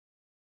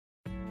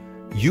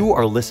You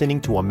are listening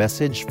to a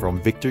message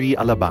from Victory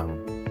Alabang.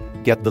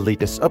 Get the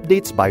latest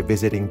updates by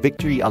visiting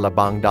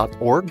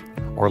victoryalabang.org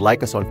or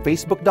like us on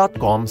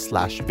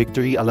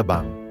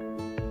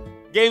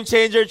facebook.com/victoryalabang. Game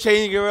changer,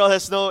 changing your world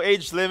has no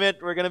age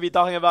limit. We're going to be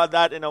talking about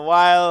that in a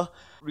while.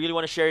 Really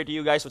want to share to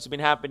you guys what's been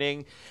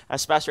happening.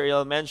 As Pastor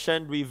Ariel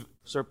mentioned, we've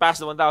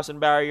surpassed the 1,000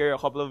 barrier a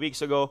couple of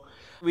weeks ago.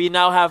 We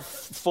now have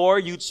 4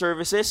 youth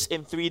services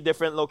in 3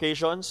 different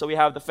locations. So we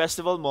have the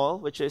Festival Mall,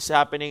 which is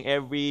happening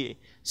every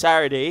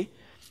Saturday.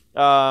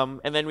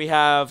 And then we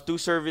have 2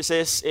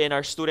 services in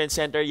our student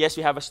center. Yes,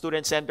 we have a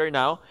student center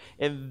now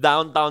in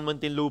downtown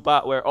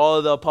Muntinlupa, where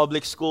all the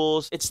public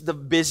schools, it's the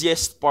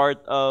busiest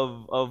part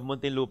of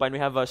Muntinlupa, and we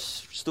have a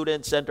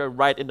student center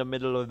right in the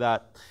middle of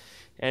that.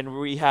 And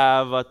we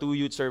have 2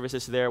 youth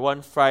services there,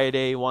 one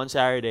Friday, one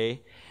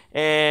Saturday.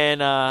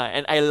 And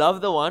I love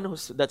the one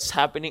that's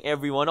happening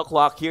every 1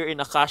 o'clock here in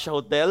Acacia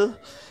Hotel.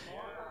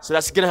 So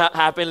that's going to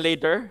happen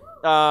later.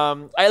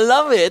 I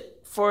love it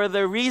for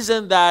the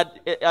reason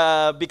that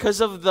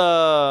because of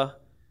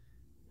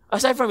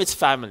aside from its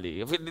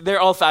family,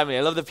 they're all family.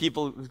 I love the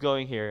people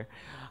going here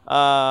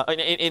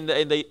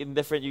in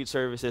different youth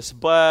services.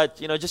 But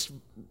just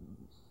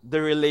the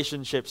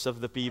relationships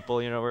of the people,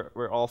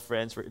 we're all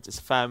friends. It's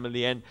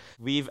family, and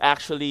we've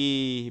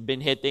actually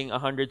been hitting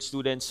 100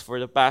 students for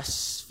the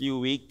past few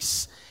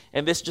weeks,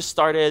 and this just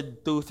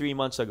started 2-3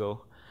 months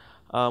ago.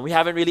 We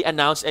haven't really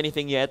announced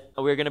anything yet.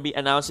 We're going to be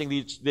announcing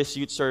this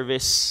youth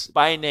service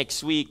by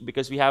next week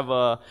because we have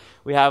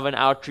an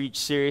outreach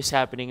series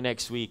happening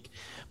next week.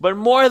 But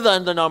more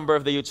than the number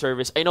of the youth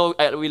service, I know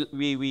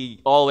we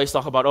always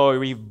talk about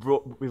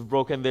we've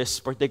broken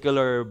this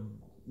particular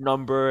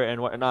number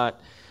and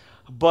whatnot.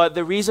 But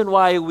the reason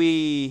why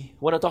we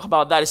want to talk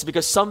about that is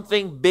because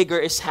something bigger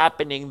is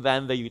happening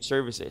than the youth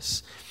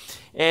services.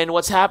 And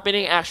what's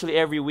happening actually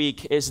every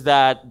week is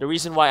that the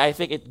reason why I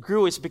think it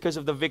grew is because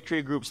of the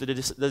victory groups, the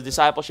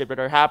discipleship that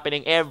are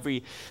happening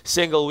every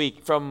single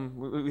week.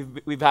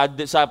 We've had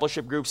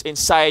discipleship groups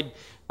inside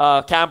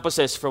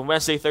campuses from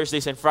Wednesday,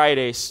 Thursdays, and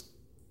Fridays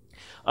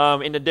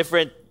in the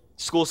different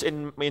schools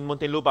in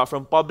Muntinlupa,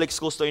 from public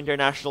schools to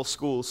international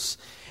schools.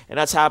 And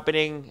that's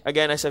happening,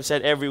 again, as I've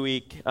said, every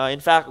week. In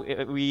fact,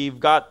 we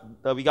got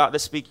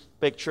this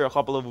picture a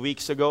couple of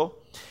weeks ago.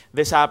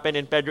 This happened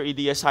in Pedro E.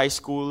 Diaz High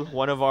School.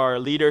 One of our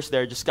leaders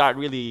there just got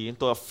really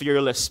into a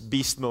fearless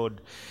beast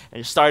mode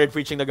and started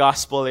preaching the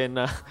gospel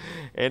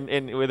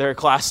with her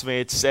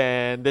classmates.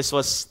 And this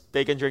was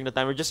taken during the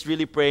time. We're just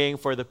really praying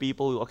for the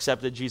people who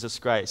accepted Jesus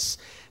Christ.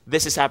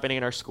 This is happening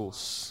in our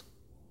schools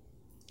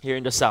here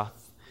in the South.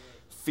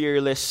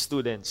 Fearless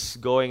students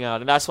going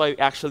out. And that's why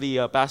actually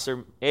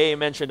Pastor A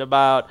mentioned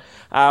about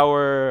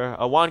our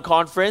one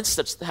conference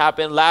that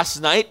happened last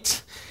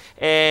night.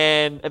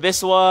 And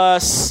this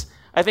was,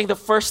 I think, the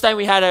first time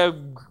we had a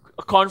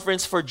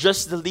conference for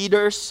just the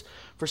leaders,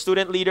 for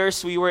student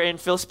leaders. We were in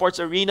Phil Sports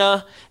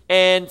Arena.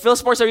 And Phil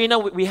Sports Arena,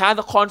 we had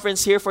a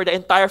conference here for the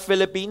entire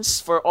Philippines,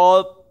 for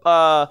all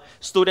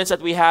students that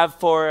we have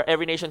for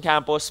Every Nation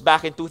Campus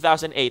back in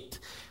 2008.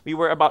 We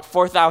were about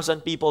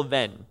 4,000 people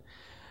then.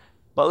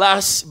 But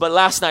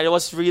last night, it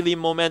was really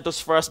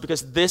momentous for us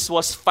because this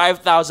was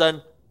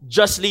 5,000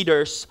 just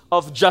leaders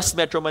of just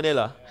Metro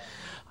Manila.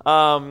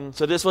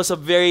 So this was a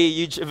very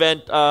huge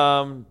event.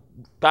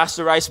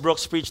 Pastor Rice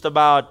Brooks preached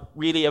about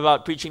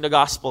preaching the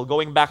gospel,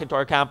 going back into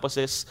our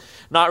campuses,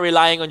 not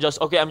relying on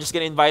I'm just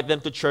going to invite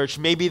them to church.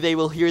 Maybe they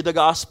will hear the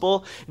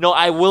gospel. No,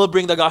 I will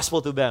bring the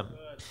gospel to them.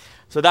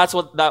 So that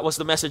was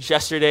the message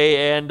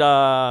yesterday. And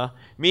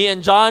me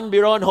and John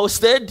Biron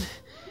hosted.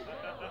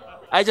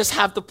 I just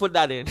have to put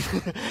that in.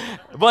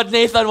 But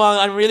Nathan Wang,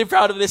 I'm really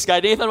proud of this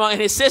guy. Nathan Wang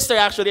and his sister,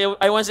 actually,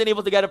 I wasn't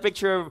able to get a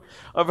picture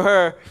of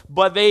her,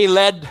 but they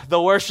led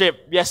the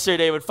worship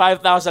yesterday with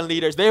 5,000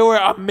 leaders. They were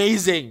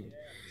amazing.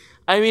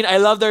 I mean, I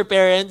love their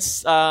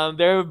parents.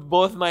 They're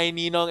both my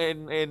ninong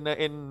and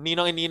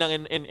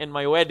ninang in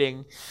my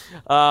wedding.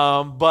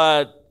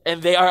 And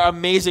they are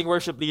amazing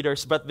worship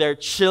leaders, but their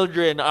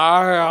children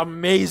are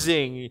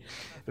amazing.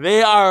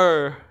 They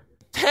are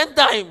 10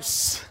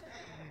 times.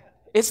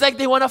 It's like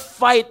they want to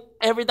fight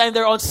every time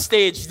they're on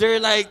stage. They're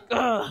like,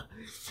 ugh.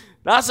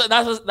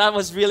 That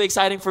was really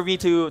exciting for me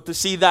to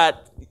see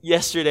that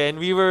yesterday. And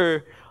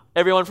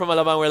everyone from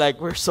Alabang were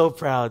like, we're so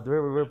proud.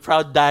 We're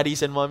proud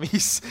daddies and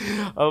mommies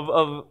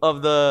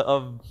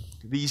of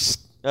these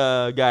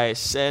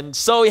guys. And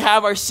so we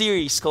have our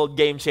series called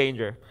Game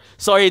Changer.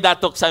 Sorry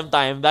that took some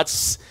time.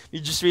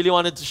 We just really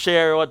wanted to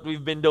share what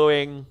we've been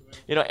doing,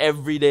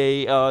 every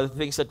day.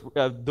 Things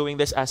that doing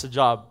this as a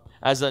job.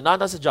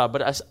 Not as a job,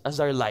 but as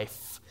our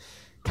life.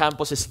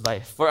 Campus is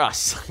life for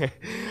us.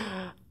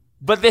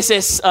 But this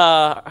is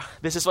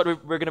what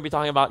we're going to be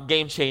talking about,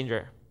 Game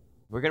Changer.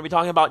 We're going to be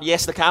talking about,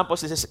 yes, the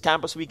campus. This is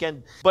campus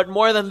weekend. But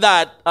more than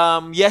that,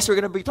 yes, we're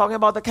going to be talking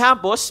about the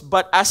campus,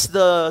 but as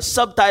the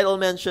subtitle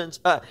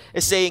mentions,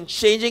 is saying,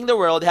 changing the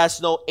world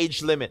has no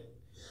age limit.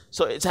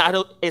 So it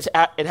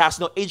has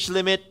no age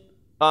limit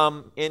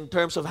in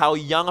terms of how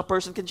young a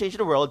person can change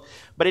the world,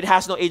 but it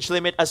has no age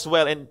limit as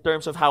well in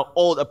terms of how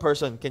old a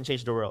person can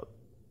change the world.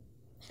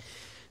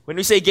 When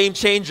we say game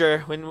changer,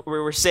 when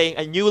we're saying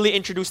a newly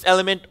introduced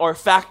element or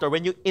factor,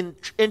 when you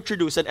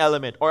introduce an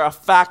element or a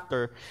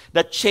factor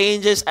that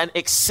changes an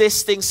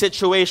existing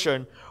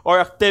situation or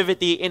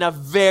activity in a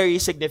very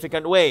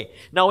significant way.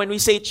 Now, when we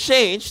say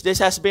change, this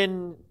has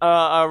been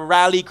a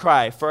rally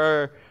cry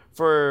for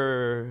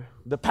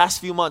the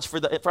past few months,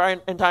 for our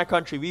entire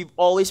country. We've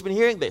always been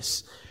hearing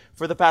this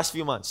for the past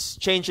few months.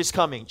 Change is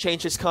coming.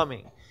 Change is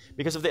coming.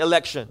 Because of the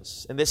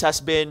elections. And this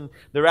has been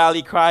the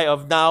rally cry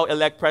of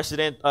now-elect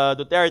President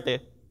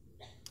Duterte.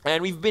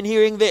 And we've been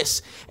hearing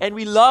this. And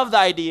we love the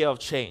idea of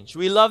change.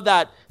 We love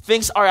that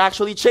things are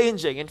actually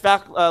changing. In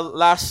fact, the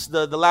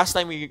last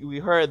time we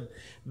heard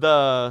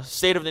the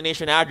State of the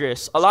Nation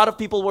address, a lot of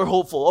people were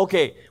hopeful.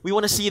 Okay, we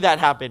want to see that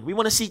happen. We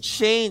want to see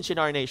change in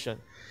our nation.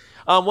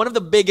 One of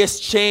the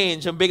biggest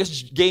change and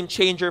biggest game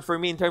changer for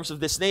me in terms of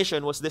this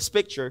nation was this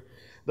picture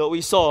that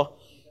we saw.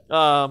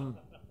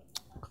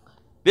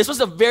 This was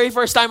the very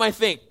first time, I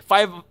think,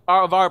 5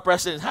 of our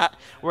presidents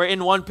were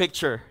in one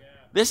picture.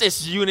 This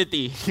is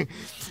unity.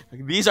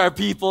 These are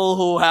people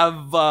who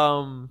have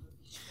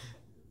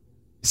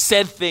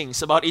said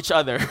things about each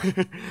other.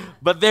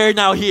 But they're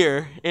now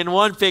here in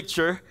one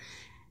picture.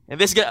 And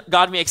this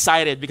got me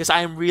excited because I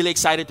am really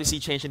excited to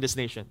see change in this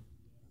nation.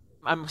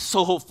 I'm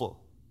so hopeful.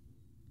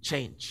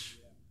 Change.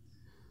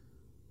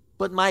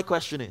 But my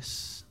question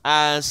is,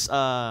 as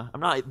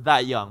I'm not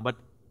that young, but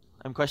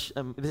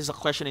this is a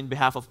question in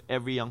behalf of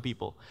every young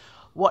people.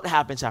 What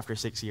happens after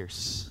 6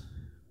 years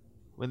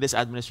when this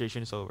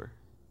administration is over?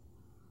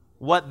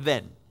 What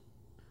then?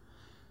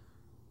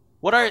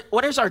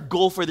 What is our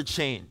goal for the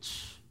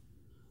change?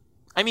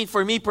 I mean,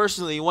 for me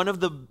personally, one of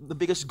the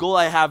biggest goal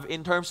I have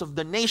in terms of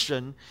the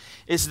nation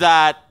is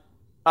that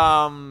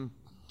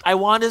I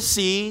want to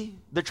see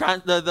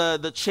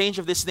the change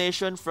of this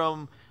nation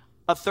from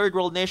a third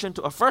world nation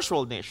to a first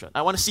world nation.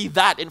 I want to see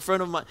that in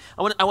front of my.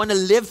 I want to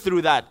live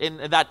through that in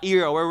that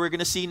era where we're going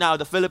to see now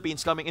the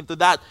Philippines coming into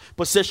that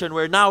position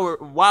where now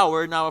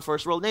we're now a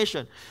first world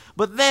nation.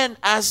 But then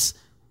as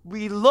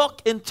we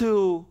look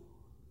into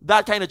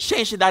that kind of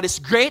change, and that is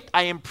great.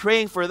 I am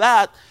praying for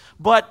that.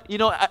 But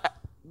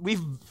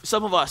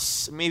some of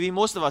us, maybe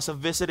most of us, have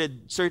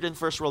visited certain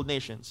first world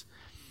nations.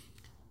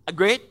 A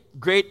great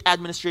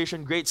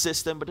administration, great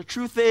system. But the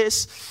truth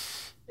is,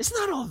 it's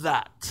not all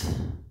that.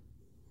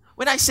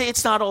 When I say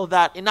it's not all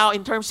that, and now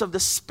in terms of the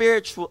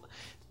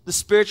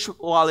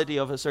spirituality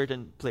of a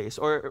certain place,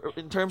 or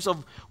in terms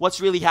of what's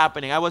really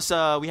happening,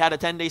 we had a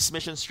 10-day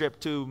mission trip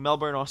to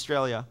Melbourne,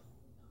 Australia,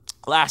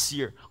 last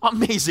year.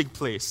 Amazing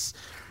place.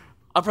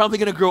 I'm probably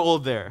gonna grow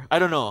old there. I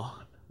don't know.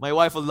 My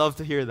wife would love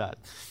to hear that.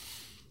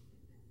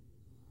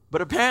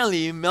 But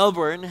apparently,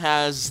 Melbourne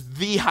has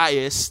the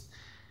highest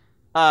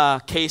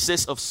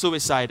cases of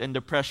suicide and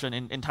depression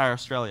in entire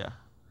Australia.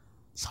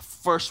 It's a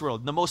first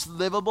world, the most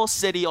livable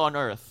city on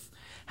earth.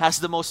 Has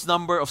the most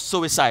number of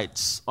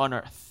suicides on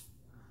earth.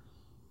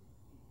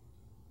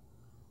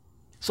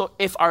 So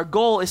if our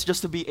goal is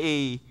just to be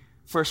a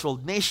first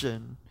world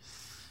nation,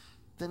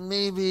 then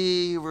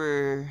maybe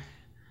we're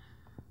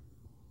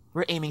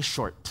aiming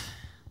short.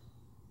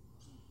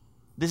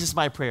 This is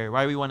my prayer,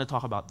 why we want to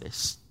talk about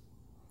this.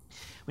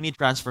 We need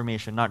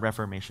transformation, not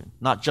reformation.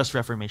 Not just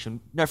reformation.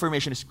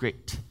 Reformation is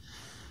great.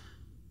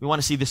 We want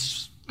to see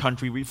this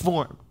country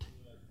reformed.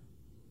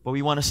 But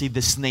we want to see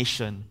this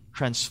nation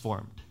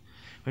transformed.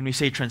 When we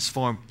say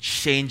transformed,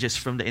 changes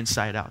from the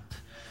inside out.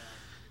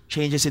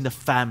 Changes in the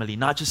family,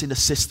 not just in the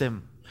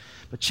system,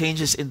 but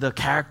changes in the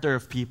character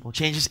of people,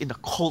 changes in the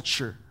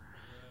culture.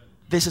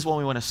 This is what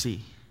we want to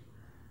see.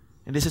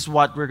 And this is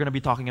what we're going to be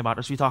talking about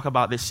as we talk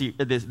about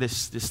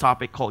this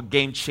topic called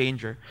Game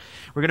Changer.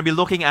 We're going to be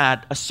looking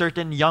at a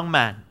certain young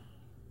man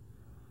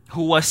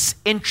who was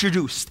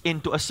introduced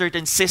into a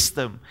certain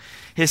system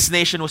his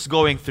nation was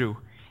going through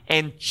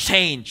and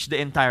changed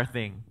the entire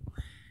thing.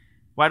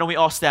 Why don't we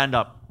all stand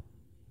up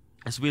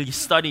as we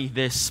study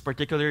this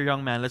particular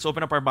young man? Let's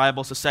open up our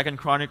Bibles to 2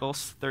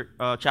 Chronicles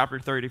chapter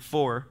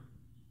 34.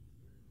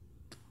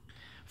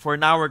 For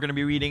now, we're going to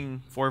be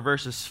reading 4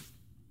 verses.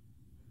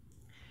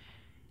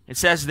 It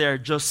says there,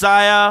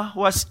 Josiah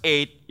was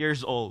 8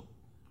 years old.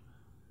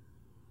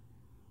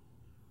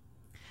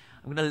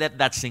 I'm going to let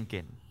that sink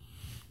in.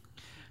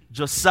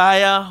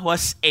 Josiah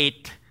was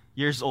 8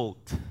 years old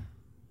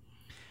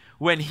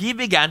when he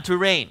began to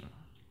reign.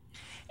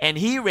 And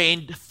he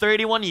reigned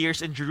 31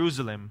 years in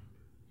Jerusalem.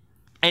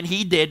 And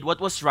he did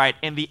what was right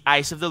in the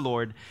eyes of the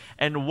Lord,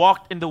 and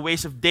walked in the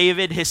ways of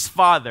David his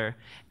father,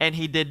 and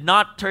he did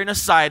not turn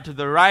aside to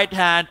the right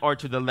hand or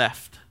to the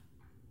left.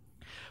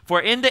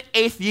 For in the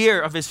 8th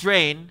year of his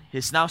reign,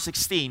 he's now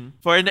 16,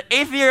 for in the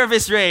 8th year of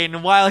his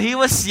reign, while he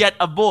was still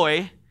a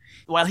boy,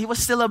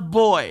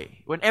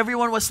 when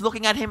everyone was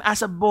looking at him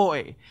as a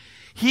boy,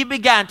 he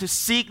began to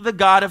seek the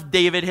God of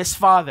David his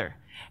father.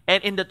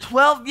 And in the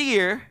 12th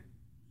year,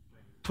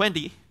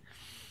 20,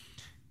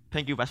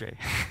 thank you, Pastor Ray.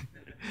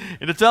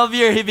 In the 12th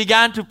year, he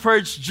began to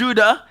purge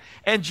Judah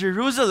and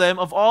Jerusalem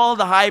of all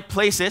the high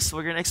places,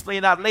 we're going to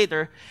explain that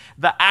later,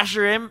 the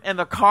Asherim and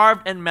the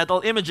carved and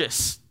metal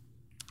images.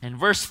 And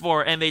verse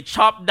 4, and they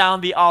chopped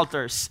down the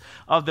altars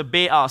of the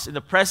Baals in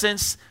the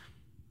presence,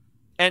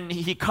 and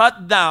he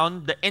cut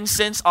down the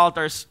incense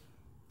altars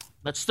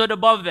that stood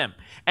above them.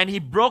 And he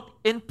broke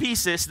in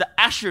pieces the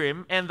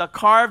Asherim and the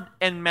carved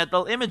and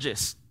metal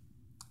images.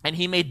 And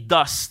he made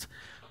dust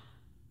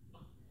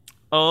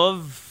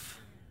of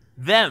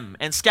them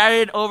and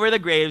scattered over the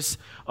graves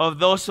of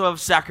those who have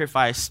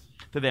sacrificed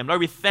to them.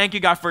 Lord, we thank you,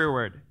 God, for your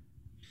word.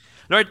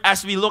 Lord,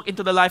 as we look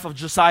into the life of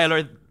Josiah,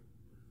 Lord,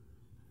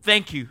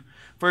 thank you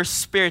for your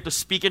Spirit to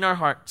speak in our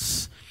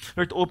hearts.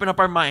 Lord, to open up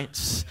our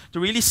minds, to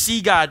really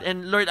see God.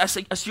 And Lord, as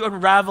you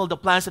unravel the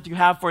plans that you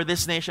have for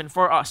this nation,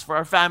 for us, for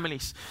our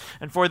families,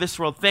 and for this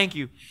world, thank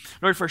you,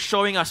 Lord, for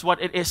showing us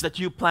what it is that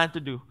you plan to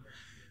do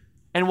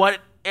and what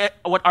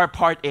our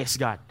part is,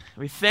 God.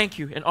 We thank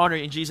you and honor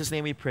you. In Jesus'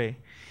 name we pray.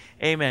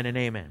 Amen and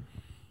amen.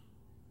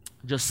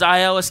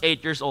 Josiah was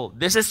 8 years old.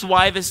 This is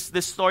why this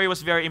story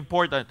was very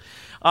important.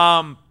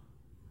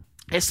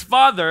 His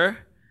father,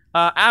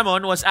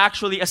 Ammon, was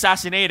actually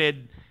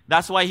assassinated.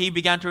 That's why he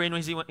began to reign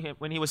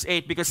when he was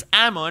 8, because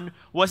Ammon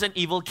was an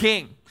evil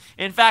king.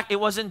 In fact, it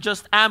wasn't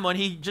just Ammon.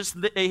 He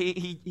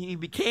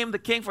became the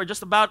king for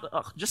just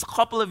a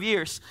couple of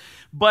years.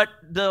 But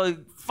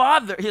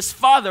his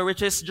father,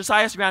 which is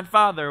Josiah's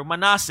grandfather,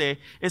 Manasseh,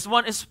 is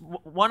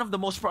one of the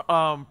most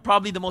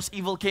probably the most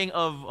evil king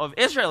of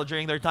Israel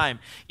during their time.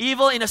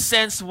 Evil in a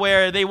sense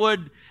where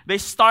they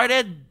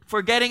started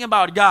forgetting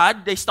about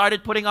God. They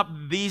started putting up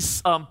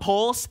these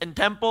poles and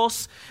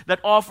temples that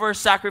offer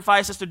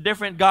sacrifices to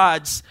different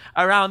gods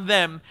around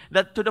them,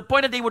 that to the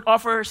point that they would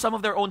offer some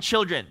of their own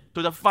children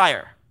to the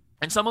fire.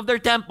 And some of their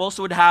temples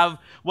would have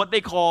what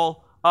they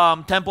call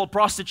temple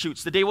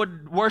prostitutes, that they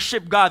would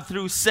worship God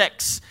through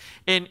sex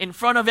in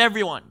front of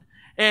everyone.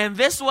 And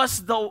this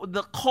was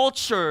the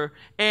culture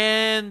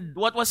and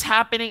what was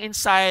happening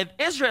inside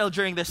Israel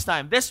during this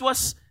time. This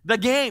was the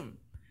game.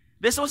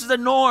 This was the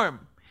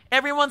norm.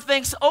 Everyone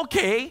thinks,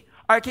 okay,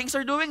 our kings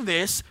are doing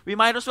this. We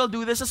might as well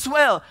do this as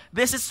well.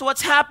 This is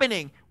what's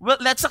happening. Well,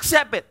 let's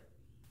accept it.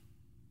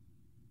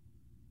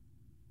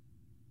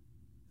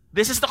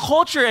 This is the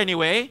culture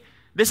anyway.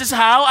 This is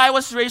how I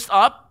was raised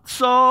up.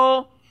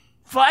 So,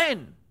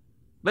 fine.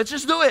 Let's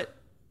just do it.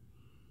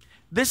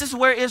 This is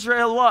where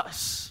Israel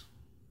was.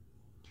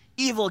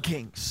 Evil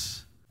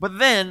kings. But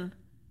then,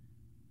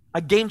 a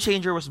game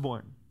changer was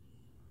born.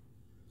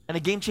 And a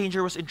game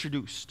changer was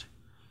introduced.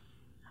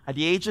 At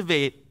the age of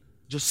 8,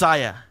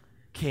 Josiah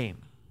came.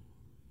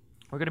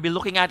 We're going to be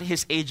looking at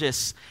his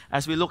ages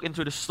as we look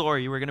into the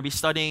story. We're going to be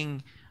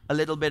studying a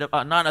little bit,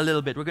 not a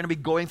little bit. We're going to be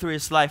going through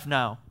his life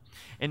now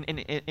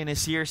in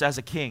his years as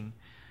a king.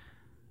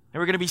 And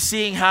we're going to be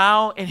seeing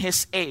how in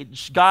his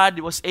age, God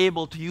was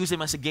able to use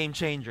him as a game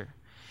changer.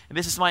 And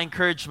this is my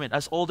encouragement.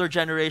 As older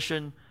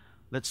generation,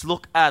 let's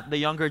look at the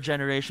younger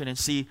generation and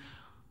see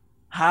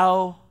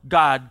how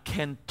God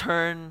can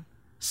turn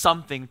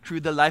something through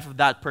the life of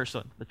that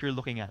person that you're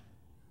looking at.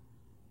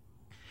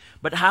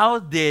 But how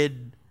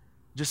did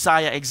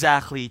Josiah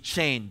exactly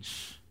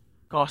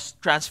cause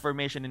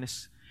transformation in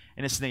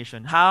his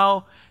nation?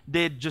 How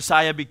did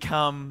Josiah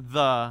become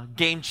the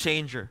game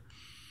changer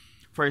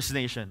for his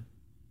nation?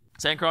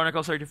 2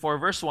 Chronicles 34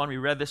 verse 1, we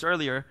read this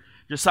earlier.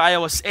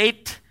 Josiah was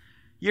 8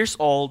 years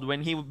old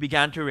when he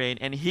began to reign,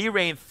 and he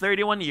reigned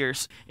 31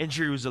 years in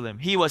Jerusalem.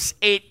 He was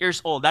 8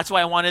 years old. That's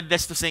why I wanted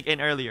this to sink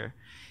in earlier.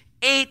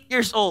 8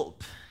 years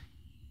old.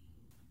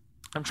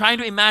 I'm trying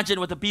to imagine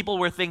what the people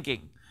were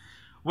thinking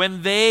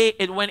when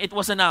it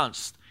was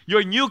announced,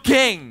 your new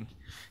king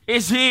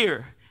is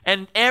here.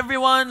 And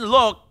everyone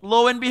looked,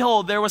 lo and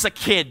behold, there was a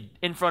kid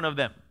in front of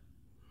them.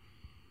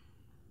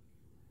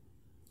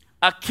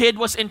 A kid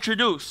was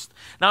introduced.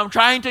 Now I'm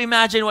trying to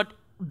imagine what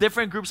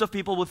different groups of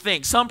people would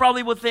think. Some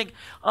probably would think,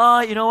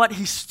 you know what,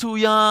 he's too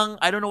young.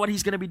 I don't know what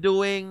he's going to be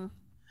doing.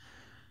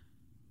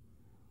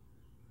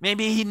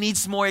 Maybe he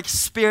needs more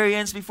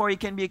experience before he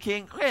can be a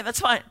king. Okay, that's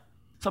fine.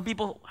 Some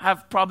people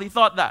have probably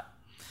thought that.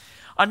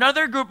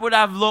 Another group would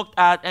have looked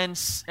at and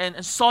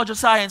saw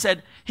Josiah and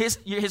said,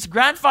 his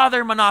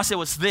grandfather Manasseh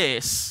was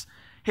this.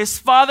 His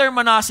father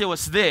Manasseh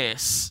was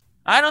this.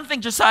 I don't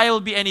think Josiah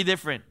will be any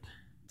different.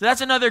 So that's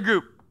another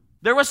group.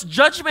 There was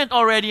judgment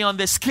already on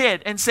this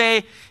kid and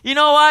say, you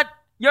know what?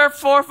 Your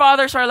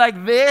forefathers are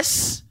like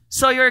this,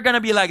 so you're going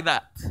to be like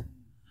that.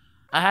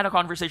 I had a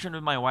conversation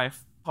with my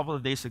wife a couple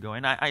of days ago,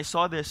 and I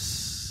saw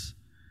this.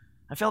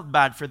 I felt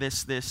bad for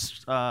this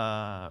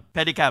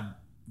pedicab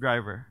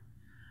driver.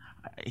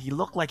 He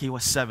looked like he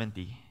was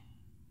 70,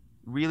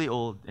 really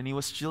old, and he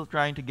was still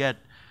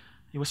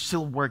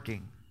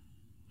working.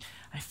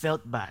 I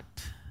felt bad.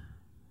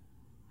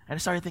 And I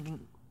started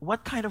thinking,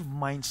 what kind of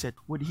mindset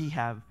would he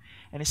have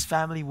and his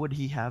family would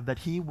he have that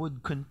he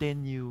would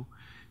continue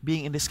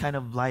being in this kind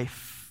of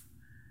life?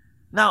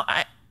 Now,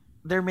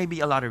 there may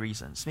be a lot of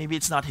reasons. Maybe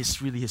it's not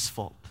really his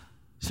fault.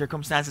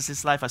 Circumstances in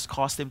his life has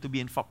caused him to be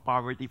in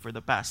poverty for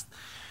the past,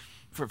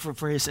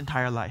 for his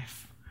entire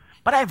life.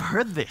 But I've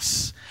heard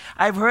this.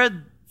 I've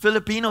heard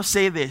Filipinos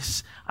say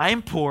this.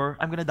 I'm poor,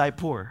 I'm going to die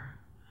poor.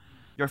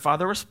 Your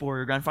father was poor,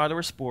 your grandfather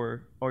was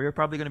poor, or you're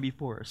probably going to be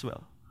poor as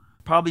well.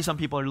 Probably some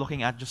people are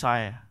looking at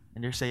Josiah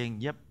and they're saying,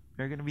 yep,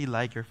 you're going to be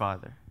like your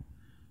father.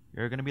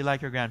 You're going to be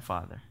like your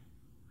grandfather.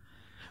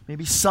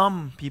 Maybe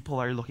some people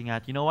are looking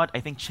at, you know what?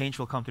 I think change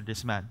will come through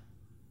this man.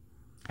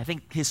 I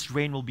think his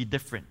reign will be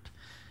different.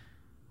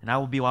 And I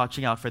will be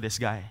watching out for this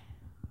guy.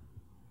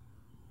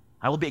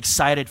 I will be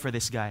excited for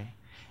this guy.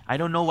 I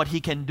don't know what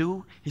he can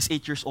do. He's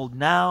 8 years old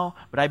now,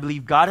 but I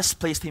believe God has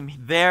placed him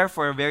there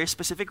for a very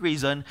specific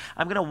reason.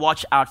 I'm going to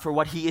watch out for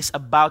what he is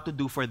about to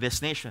do for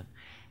this nation.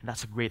 And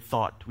that's a great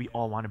thought. We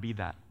all want to be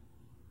that.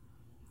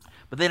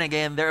 But then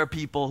again, there are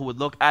people who would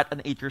look at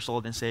an 8 years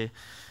old and say,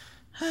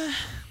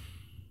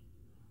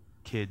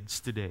 kids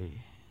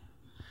today.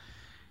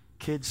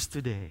 Kids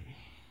today.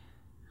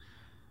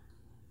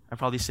 I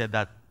probably said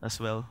that as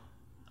well,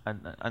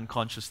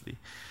 unconsciously.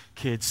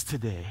 Kids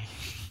today.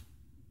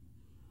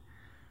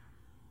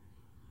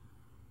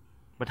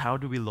 But how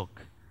do we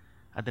look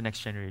at the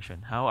next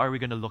generation? How are we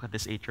going to look at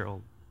this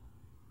 8-year-old?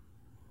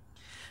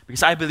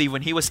 Because I believe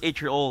when he was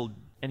 8-year-old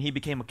and he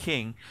became a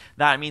king,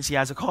 that means he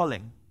has a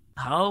calling.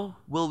 How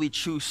will we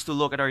choose to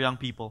look at our young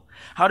people?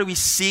 How do we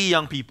see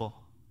young people?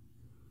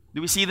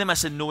 Do we see them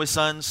as a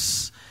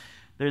nuisance?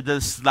 They're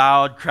this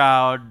loud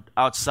crowd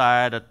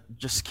outside that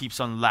just keeps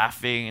on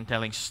laughing and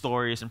telling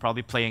stories and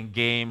probably playing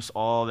games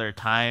all their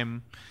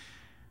time.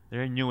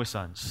 They're a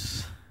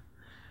nuisance.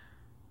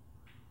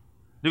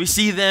 Do we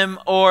see them,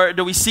 or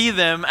do we see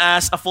them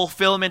as a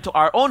fulfillment to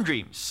our own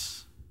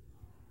dreams?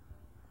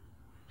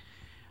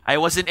 I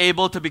wasn't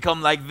able to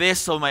become like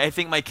this, so I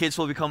think my kids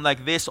will become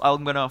like this, so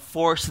I'm going to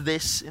force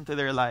this into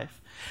their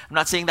life. I'm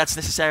not saying that's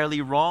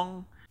necessarily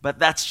wrong, but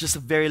that's just a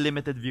very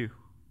limited view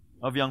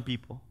of young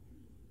people.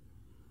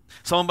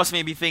 Some of us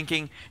may be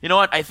thinking, you know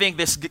what, I think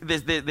this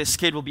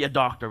kid will be a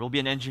doctor, will be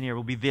an engineer,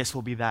 will be this,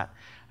 will be that.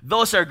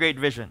 Those are great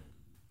vision.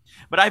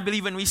 But I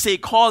believe when we say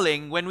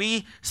calling, when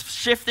we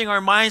shifting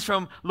our minds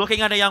from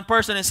looking at a young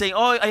person and saying,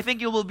 oh, I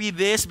think you will be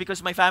this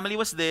because my family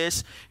was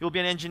this, you'll be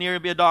an engineer,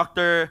 you'll be a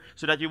doctor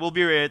so that you will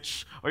be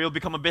rich, or you'll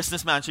become a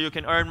businessman so you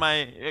can earn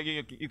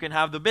you can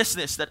have the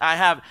business that I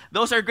have.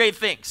 Those are great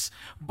things.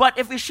 But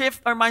if we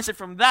shift our mindset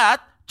from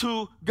that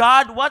to,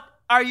 God, what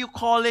are you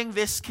calling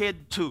this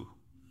kid to?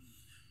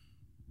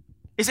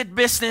 Is it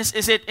business?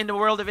 Is it in the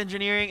world of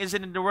engineering? Is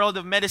it in the world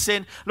of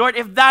medicine? Lord,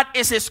 if that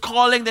is his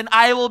calling, then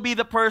I will be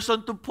the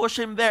person to push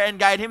him there and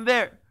guide him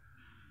there.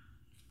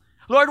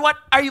 Lord, what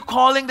are you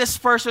calling this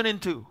person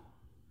into?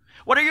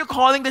 What are you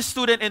calling this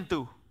student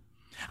into?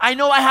 I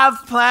know I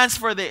have plans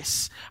for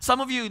this.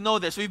 Some of you know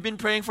this. We've been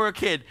praying for a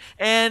kid.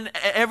 And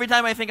every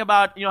time I think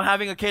about,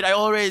 having a kid, I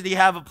already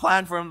have a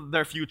plan for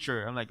their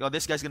future. I'm like, oh,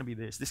 this guy's going to be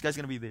this. This guy's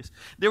going to be this.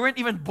 They weren't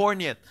even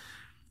born yet.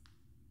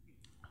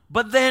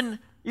 But then,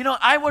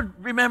 I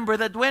would remember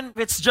that when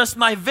it's just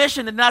my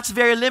vision, and that's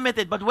very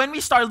limited. But when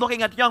we start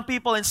looking at young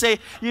people and say,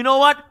 you know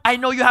what? I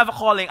know you have a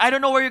calling. I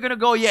don't know where you're going to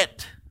go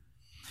yet.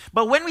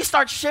 But when we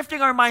start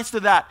shifting our minds to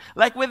that,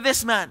 like with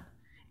this man,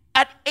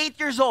 at 8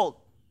 years old,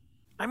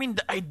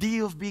 the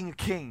idea of being a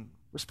king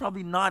was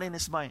probably not in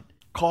his mind.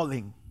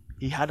 Calling.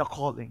 He had a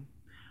calling.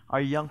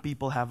 Our young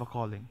people have a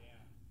calling.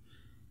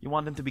 You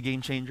want them to be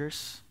game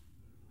changers?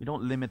 You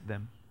don't limit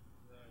them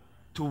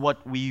to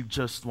what we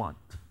just want.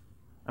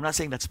 I'm not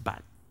saying that's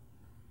bad.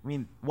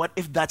 What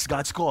if that's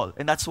God's call?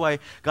 And that's why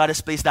God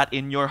has placed that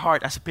in your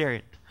heart as a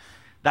parent.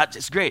 That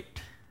is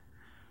great.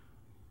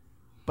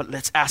 But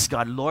let's ask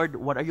God, Lord,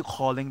 what are you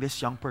calling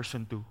this young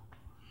person to?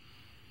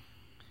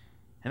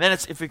 And then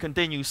if we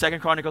continue, 2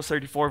 Chronicles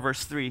 34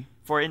 verse 3,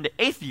 for in the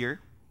 8th year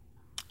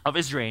of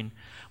his reign,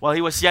 while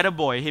he was yet a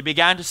boy, he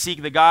began to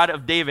seek the God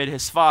of David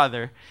his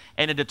father.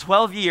 And in the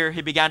 12th year,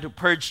 he began to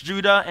purge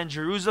Judah and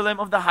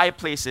Jerusalem of the high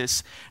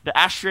places, the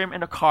Ashrim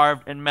and the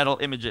carved and metal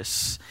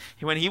images.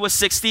 When he was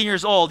 16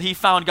 years old, he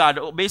found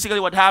God. Basically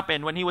what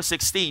happened when he was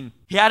 16,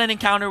 he had an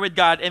encounter with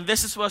God, and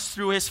this was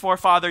through his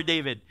forefather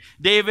David.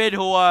 David,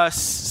 who was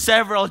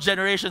several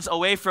generations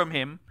away from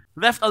him,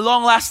 left a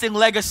long-lasting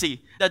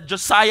legacy that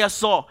Josiah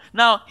saw.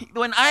 Now,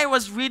 when I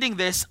was reading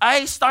this,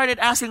 I started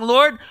asking,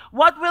 Lord,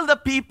 what will the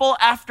people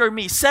after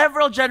me,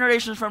 several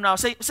generations from now,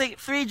 say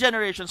 3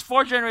 generations,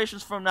 4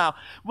 generations from now,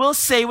 will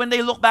say when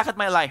they look back at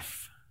my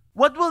life?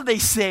 What will they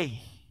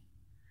say?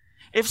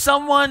 If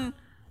someone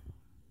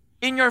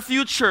in your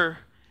future,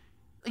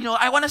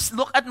 I want to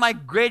look at my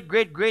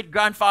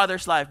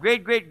great-great-great-grandfather's life,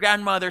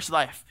 great-great-grandmother's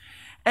life,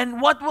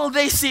 and what will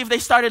they see if they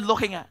started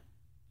looking at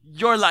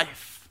your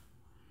life?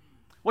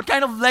 What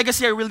kind of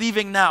legacy are we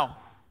leaving now?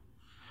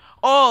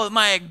 Oh,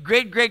 my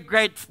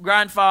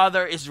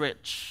great-great-great-grandfather is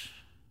rich.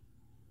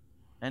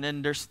 And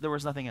then there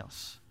was nothing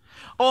else.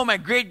 Oh, my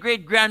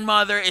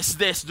great-great-grandmother is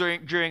this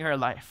during her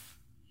life.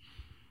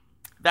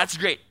 That's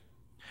great.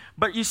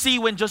 But you see,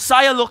 when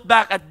Josiah looked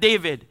back at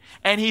David,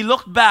 and he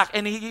looked back,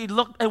 and he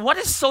looked, and what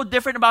is so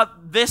different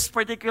about this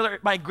particular,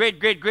 my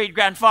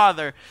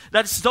great-great-great-grandfather,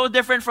 that's so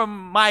different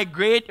from my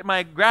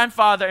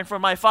grandfather and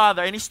from my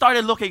father, and he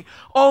started looking,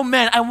 oh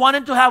man, I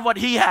wanted to have what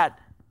he had.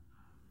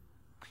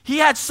 He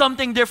had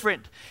something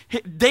different.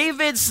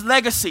 David's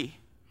legacy,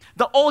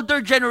 The older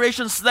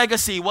generation's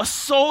legacy was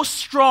so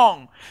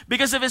strong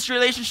because of his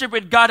relationship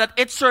with God that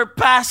it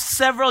surpassed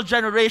several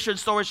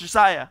generations towards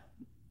Josiah.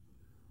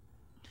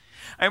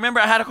 I remember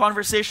I had a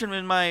conversation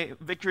with my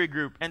victory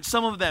group, and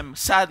some of them,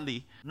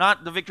 sadly,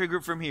 not the victory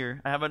group from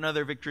here, I have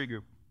another victory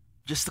group,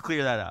 just to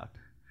clear that out.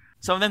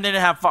 Some of them didn't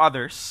have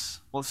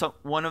fathers. Well,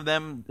 one of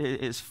them,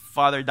 his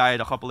father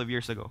died a couple of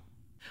years ago.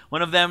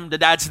 One of them, the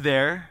dad's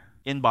there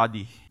in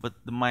body, but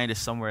the mind is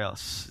somewhere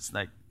else. It's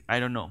like, I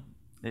don't know.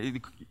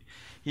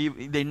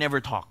 They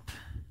never talked.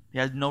 He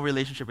had no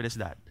relationship with his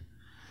dad.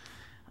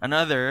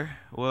 Another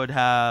would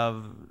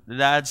have,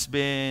 the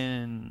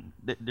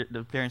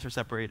parents were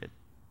separated.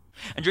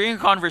 And during a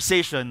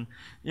conversation,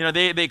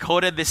 they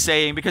quoted this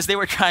saying because they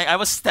were trying, I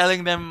was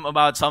telling them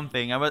about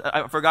something.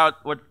 I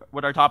forgot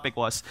what our topic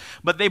was.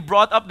 But they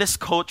brought up this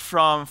quote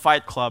from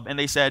Fight Club, and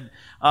they said,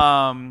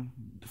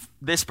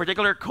 this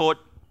particular quote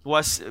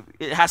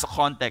it has a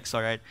context,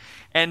 all right?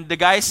 And the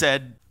guy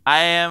said, I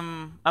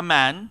am a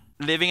man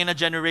living in a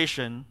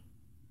generation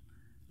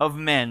of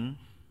men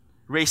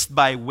raised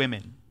by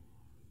women.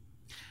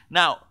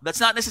 Now, that's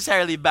not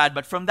necessarily bad,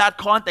 but from that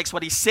context,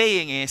 what he's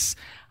saying is,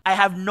 I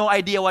have no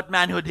idea what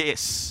manhood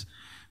is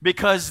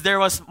because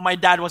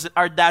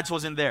our dads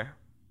wasn't there.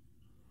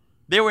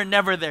 They were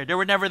never there. They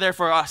were never there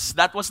for us.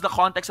 That was the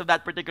context of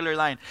that particular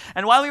line.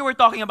 And while we were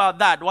talking about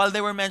that, while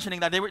they were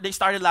mentioning that, they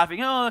started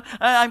laughing. Oh,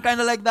 I'm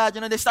kind of like that.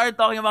 They started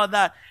talking about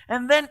that.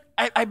 And then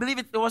I believe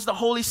it was the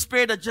Holy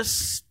Spirit that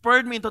just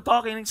spurred me into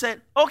talking and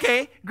said,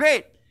 okay,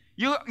 great.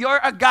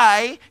 You're a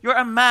guy, you're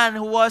a man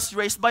who was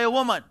raised by a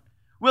woman.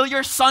 Will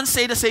your son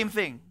say the same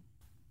thing?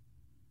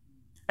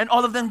 And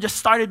all of them just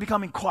started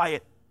becoming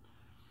quiet.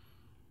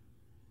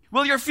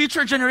 Will your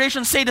future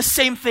generation say the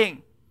same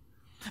thing?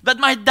 That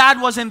my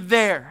dad wasn't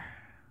there.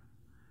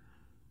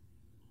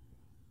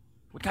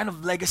 What kind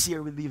of legacy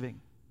are we leaving?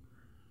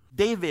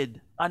 David,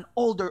 an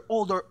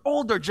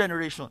older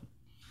generation,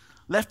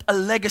 left a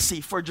legacy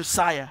for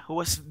Josiah, who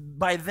was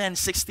by then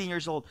 16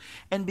 years old.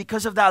 And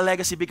because of that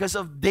legacy, because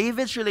of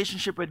David's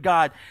relationship with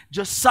God,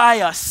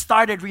 Josiah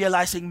started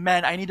realizing,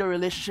 man, I need a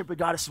relationship with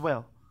God as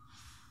well.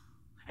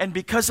 And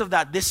because of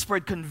that, this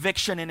spurred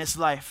conviction in his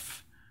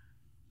life.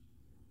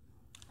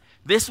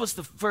 This was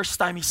the first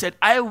time he said,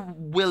 I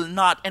will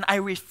not and I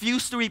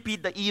refuse to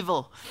repeat the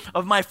evil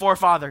of my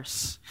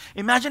forefathers.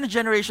 Imagine a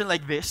generation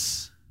like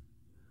this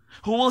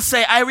who will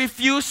say, I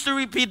refuse to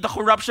repeat the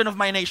corruption of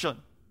my nation.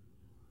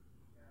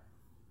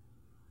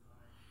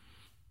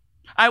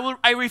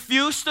 I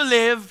refuse to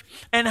live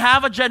and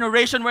have a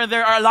generation where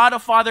there are a lot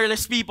of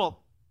fatherless people.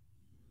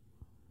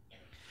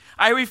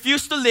 I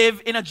refuse to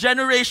live in a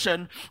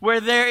generation where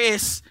there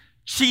is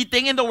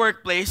cheating in the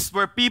workplace,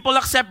 where people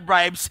accept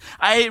bribes.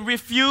 I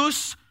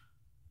refuse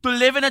to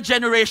live in a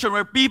generation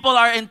where people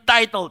are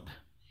entitled.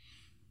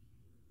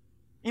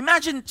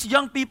 Imagine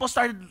young people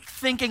started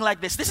thinking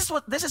like this.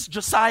 This is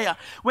Josiah.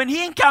 When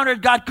he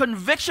encountered God,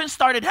 conviction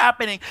started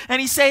happening.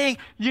 And he's saying,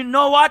 you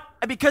know what?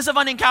 Because of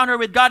an encounter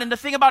with God, and the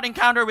thing about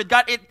encounter with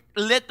God, it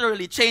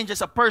literally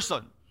changes a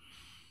person.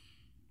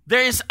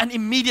 There is an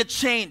immediate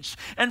change.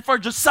 And for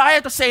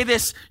Josiah to say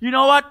this, you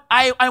know what?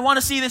 I want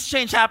to see this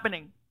change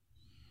happening.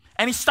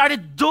 And he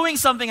started doing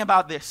something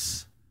about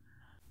this.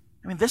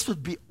 I mean, this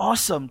would be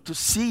awesome to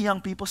see young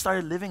people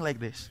started living like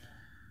this.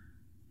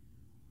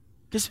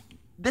 Because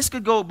this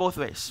could go both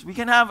ways. We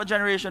can have a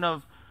generation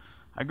of,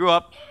 I grew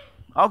up,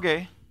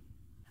 okay,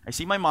 I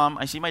see my mom,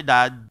 I see my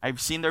dad,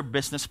 I've seen their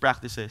business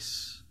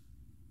practices.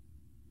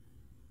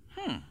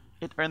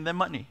 It earned them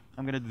money.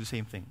 I'm going to do the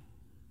same thing.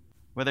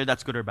 Whether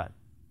that's good or bad.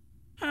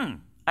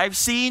 I've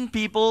seen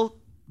people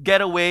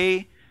get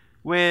away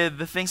with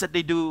the things that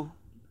they do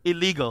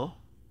illegal.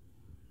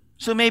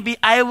 So maybe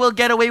I will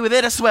get away with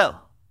it as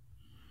well.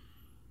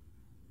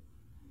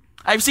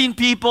 I've seen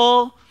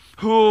people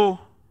who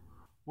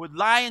would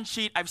lie and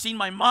cheat. I've seen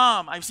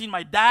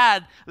my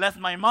dad left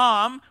my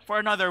mom for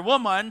another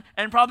woman,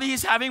 and probably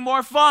he's having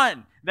more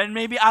fun. Then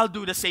maybe I'll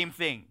do the same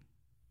thing.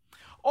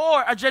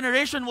 Or a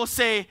generation will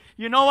say,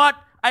 you know what?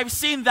 I've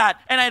seen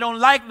that and I don't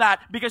like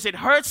that because it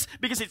hurts,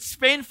 because it's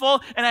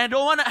painful, and I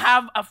don't want to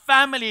have a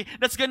family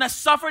that's going to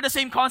suffer the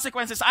same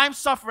consequences I'm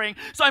suffering.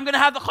 So I'm going to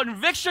have the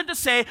conviction to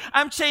say,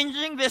 I'm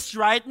changing this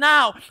right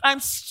now.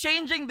 I'm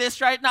changing this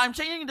right now. I'm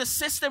changing the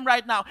system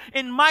right now.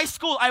 In my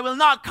school, I will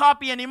not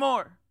copy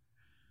anymore.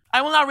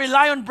 I will not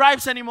rely on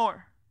bribes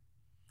anymore.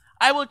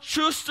 I will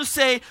choose to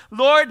say,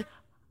 Lord,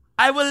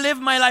 I will live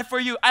my life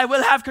for you. I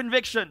will have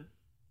conviction.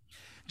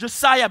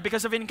 Josiah,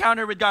 because of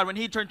encounter with God, when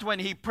he turned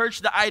 20, he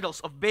purged the idols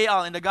of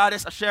Baal and the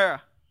goddess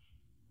Asherah.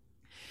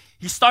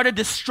 He started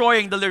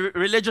destroying the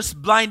religious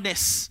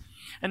blindness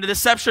and the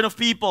deception of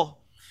people.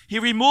 He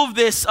removed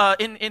this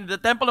in the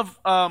temple of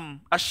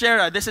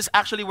Asherah. This is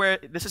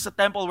a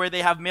temple where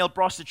they have male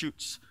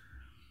prostitutes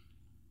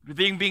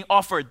being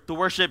offered to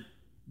worship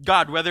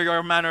God, whether you're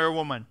a man or a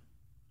woman,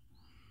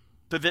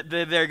 to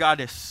their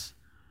goddess.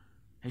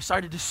 He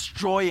started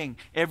destroying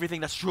everything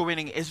that's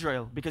ruining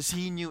Israel because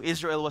he knew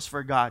Israel was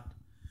for God.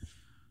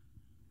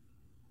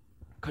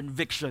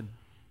 Conviction.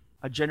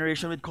 A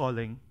generation with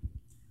calling.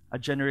 A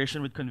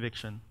generation with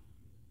conviction.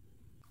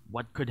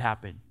 what could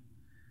happen.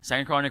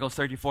 2 Chronicles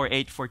 34,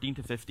 14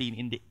 to 15.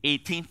 In the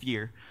 18th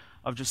year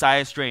of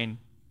Josiah's reign,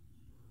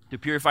 to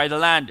purify the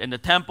land and the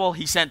temple,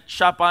 he sent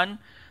Shaphan,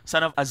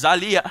 son of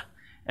Azaliah,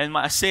 and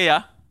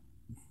Maaseiah,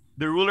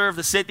 the ruler of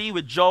the city,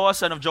 with Joah,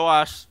 son of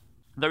Joash,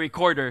 the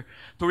recorder,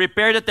 to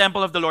repair the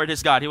temple of the Lord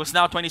his God. He was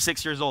now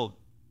 26 years old.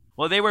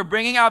 While they were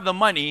bringing out the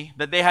money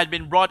that they had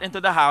been brought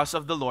into the house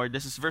of the Lord,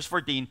 this is verse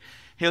 14,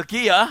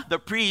 Hilkiah, the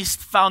priest,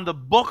 found the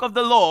book of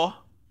the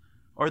law,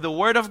 or the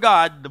word of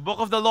God, the book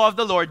of the law of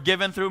the Lord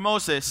given through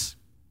Moses.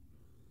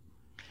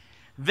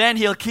 Then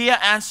Hilkiah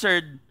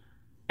answered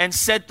and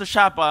said to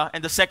Shaphan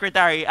and the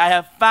secretary, I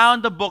have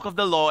found the book of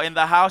the law in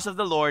the house of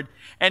the Lord.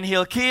 And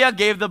Hilkiah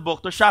gave the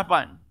book to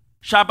Shaphan.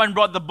 Shaphan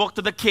brought the book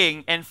to the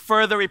king and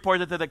further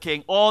reported to the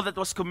king all that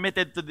was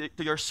committed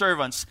to your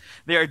servants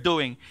they are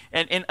doing.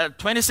 And in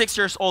 26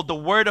 years old, the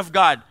word of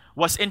God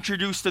was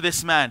introduced to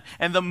this man.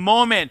 And the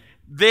moment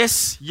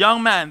this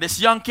young man, this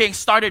young king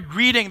started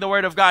reading the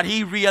word of God,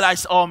 he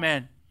realized, oh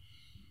man,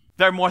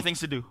 there are more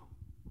things to do.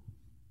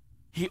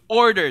 He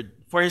ordered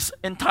for his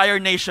entire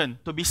nation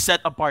to be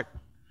set apart.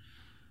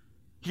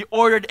 He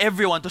ordered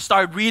everyone to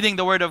start reading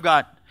the word of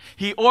God.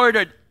 He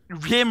ordered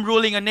him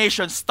ruling a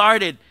nation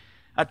started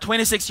at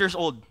 26 years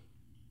old.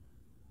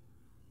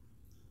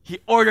 He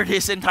ordered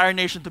his entire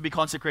nation to be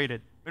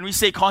consecrated. When we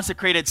say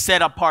consecrated,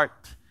 set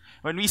apart.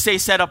 When we say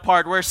set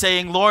apart, we're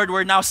saying, Lord,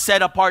 we're now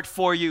set apart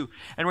for you.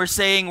 And we're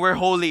saying we're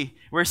holy.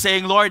 We're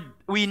saying, Lord,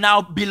 we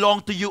now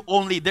belong to you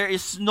only. There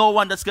is no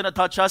one that's going to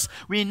touch us.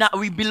 We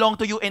belong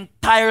to you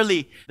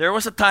entirely. There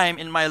was a time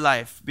in my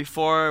life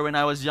before when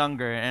I was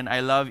younger and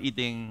I love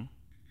eating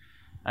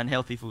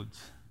unhealthy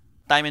foods.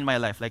 Time in my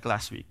life, like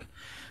last week.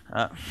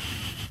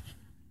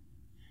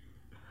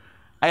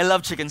 I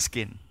love chicken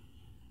skin.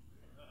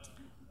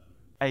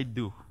 I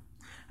do.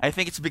 I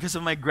think it's because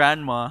of my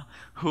grandma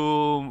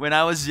who, when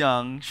I was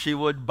young, she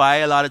would buy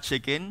a lot of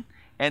chicken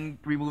and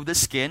remove the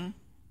skin,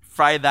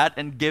 fry that,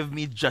 and give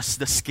me just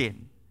the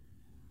skin.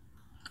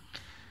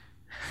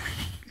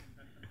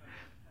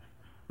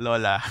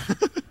 Lola.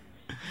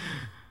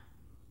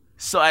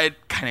 So I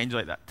kind of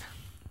enjoyed that.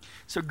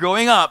 So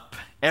growing up,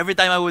 every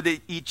time I would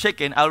eat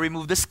chicken, I'll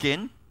remove the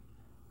skin,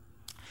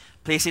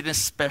 place it in a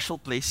special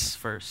place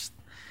first,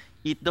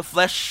 eat the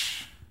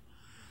flesh.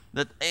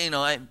 That,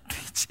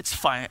 it's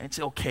fine, it's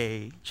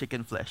okay,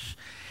 chicken flesh.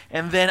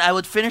 And then I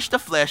would finish the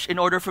flesh in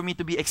order for me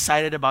to be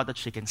excited about the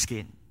chicken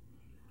skin.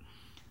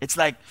 It's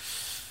like,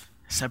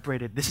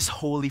 separated, this is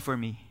holy for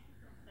me.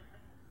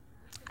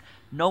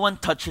 No one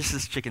touches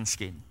this chicken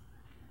skin.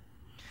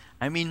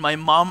 I mean, my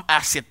mom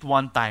asked it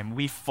one time,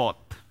 we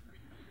fought.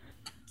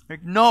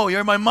 Like, no,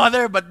 you're my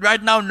mother, but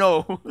right now,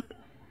 no.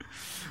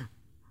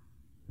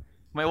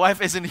 My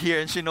wife isn't here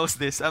and she knows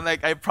this. I'm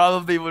like,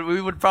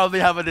 we would probably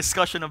have a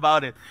discussion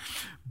about it.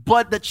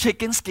 But the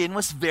chicken skin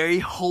was very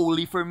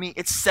holy for me.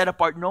 It's set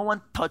apart. No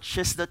one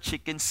touches the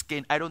chicken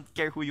skin. I don't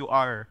care who you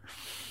are.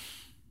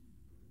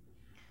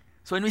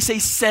 So when we say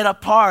set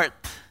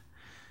apart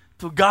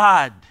to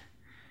God,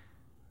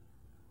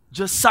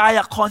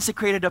 Josiah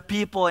consecrated the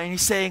people and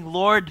he's saying,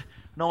 Lord,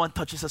 no one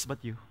touches us but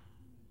you.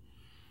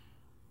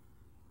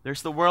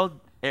 There's the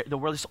world. The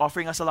world is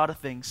offering us a lot of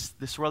things.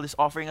 This world is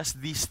offering us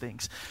these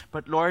things.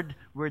 But Lord,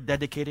 we're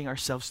dedicating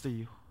ourselves to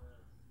you.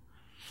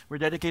 We're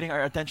dedicating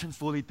our attention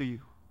fully to you.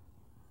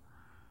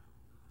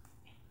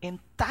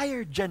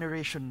 Entire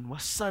generation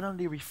was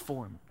suddenly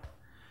reformed.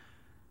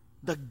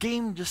 The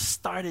game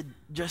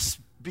just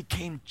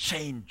became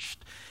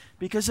changed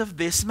because of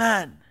this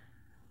man.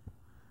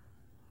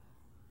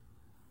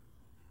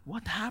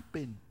 What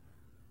happened?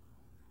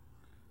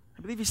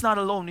 I believe he's not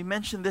alone. We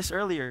mentioned this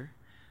earlier.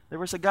 There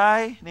was a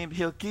guy named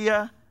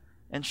Hilkiah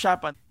and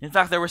Shaphan. In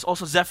fact, there was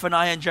also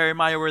Zephaniah and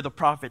Jeremiah were the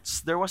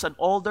prophets. There was an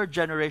older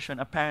generation,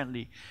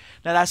 apparently,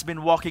 that has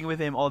been walking with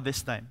him all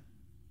this time.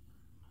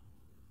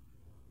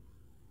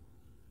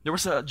 There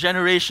was a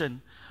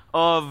generation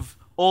of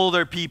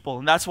older people.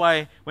 And that's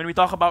why when we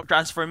talk about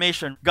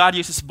transformation, God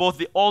uses both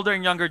the older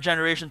and younger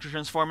generation to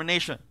transform a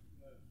nation.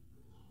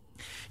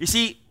 You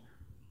see,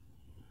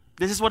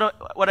 this is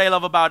what I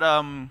love about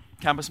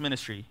campus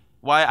ministry.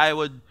 Why I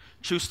would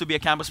choose to be a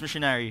campus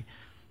missionary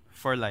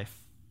for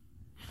life.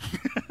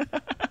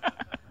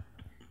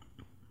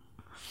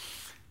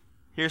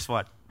 Here's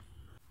what.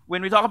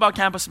 When we talk about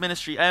campus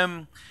ministry,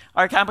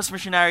 our campus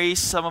missionaries,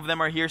 some of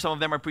them are here, some of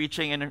them are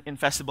preaching in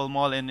Festival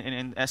Mall,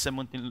 in SM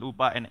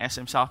Muntinlupa and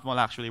SM South Mall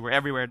actually. We're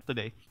everywhere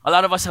today. A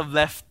lot of us have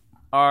left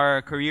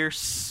our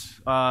careers.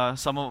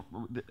 Some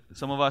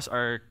of us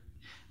are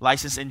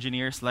licensed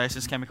engineers,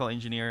 licensed chemical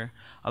engineer.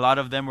 A lot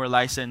of them were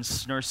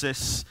licensed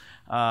nurses,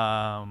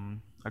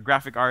 a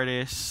graphic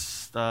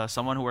artist,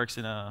 someone who works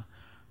in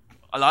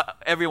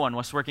everyone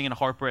was working in a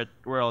corporate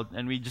world,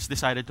 and we just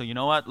decided to, you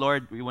know what,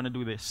 Lord, we want to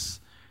do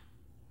this.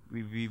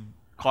 We've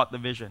caught the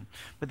vision.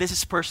 But this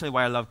is personally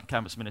why I love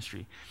campus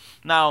ministry.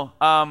 Now,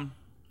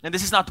 and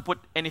this is not to put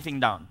anything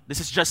down.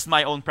 This is just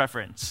my own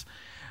preference.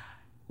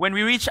 When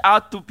we reach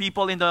out to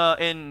people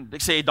in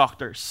let's say,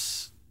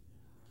 doctors,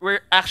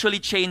 we're actually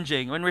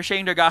changing, when we're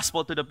sharing the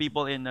gospel to the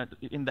people in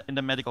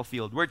the medical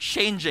field, we're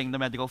changing the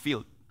medical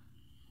field.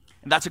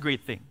 And that's a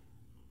great thing.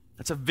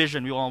 That's a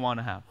vision we all want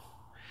to have.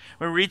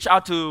 When we reach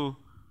out to,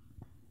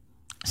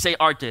 say,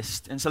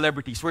 artists and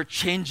celebrities, we're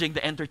changing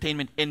the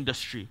entertainment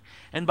industry.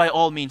 And by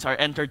all means, our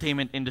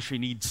entertainment industry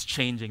needs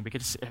changing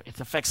because it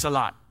affects a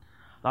lot.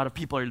 A lot of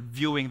people are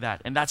viewing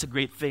that, and that's a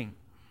great thing.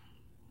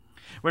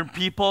 When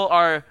people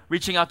are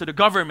reaching out to the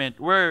government,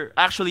 we're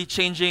actually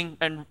changing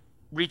and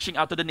reaching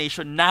out to the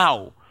nation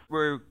now.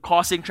 We're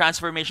causing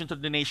transformation to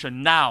the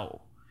nation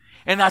now.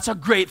 And that's a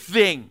great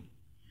thing.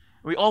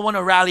 We all want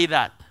to rally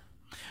that.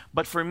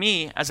 But for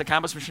me, as a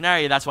campus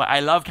missionary, that's why I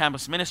love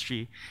campus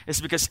ministry,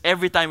 is because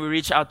every time we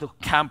reach out to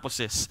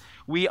campuses,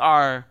 we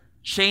are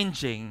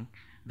changing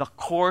the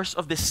course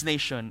of this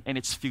nation and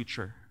its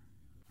future.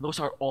 Those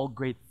are all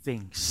great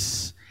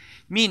things.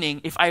 Meaning,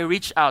 if I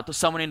reach out to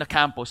someone in the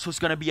campus who's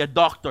going to be a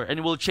doctor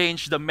and will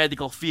change the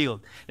medical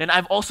field, then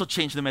I've also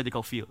changed the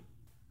medical field.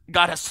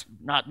 God has,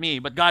 not me,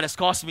 but God has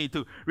caused me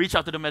to reach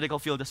out to the medical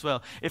field as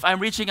well. If I'm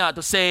reaching out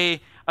to,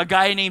 say, a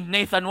guy named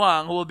Nathan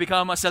Wang who will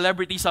become a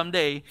celebrity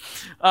someday,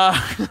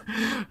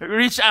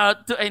 reach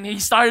out to, and he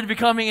started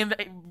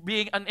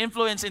being an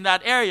influence in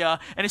that area,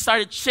 and he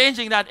started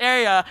changing that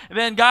area,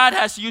 then God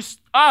has used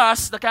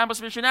us, the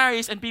campus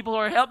missionaries, and people who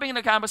are helping in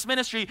the campus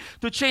ministry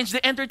to change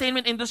the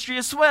entertainment industry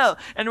as well.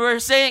 And we're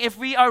saying if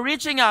we are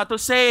reaching out to,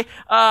 say,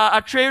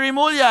 a Trey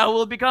Rimulya who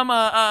will become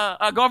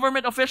a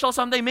government official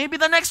someday, maybe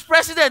the next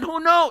president, who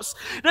knows?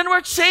 Then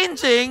we're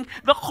changing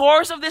the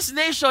course of this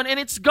nation and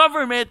its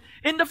government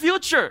in the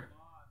future.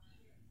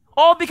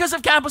 All because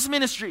of campus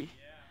ministry.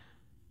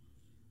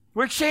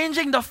 We're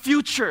changing the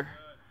future.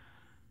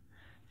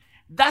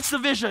 That's the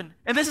vision.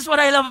 And this is what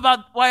I love about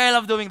why I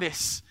love doing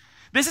this.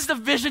 This is the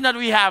vision that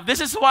we have. This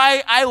is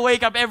why I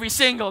wake up every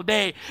single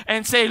day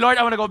and say, Lord,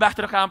 I want to go back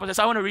to the campuses.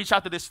 I want to reach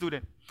out to this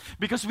student.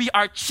 Because we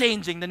are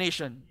changing the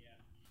nation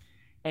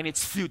and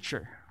its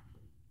future.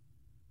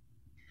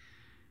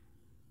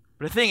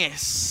 But the thing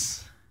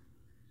is,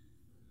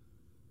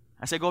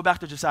 as I go back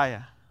to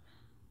Josiah,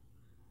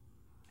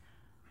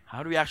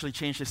 how do we actually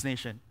change this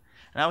nation?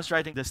 And I was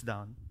writing this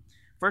down.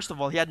 First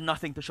of all, he had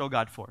nothing to show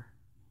God for.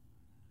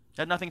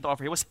 He had nothing to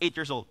offer. He was 8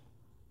 years old.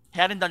 He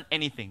hadn't done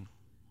anything.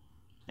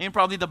 I mean,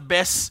 probably the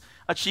best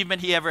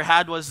achievement he ever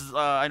had was,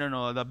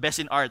 the best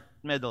in art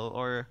medal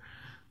or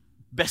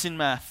best in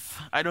math.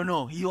 I don't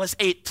know. He was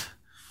 8.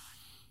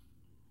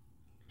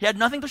 He had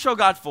nothing to show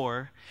God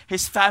for.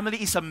 His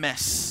family is a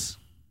mess.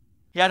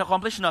 He had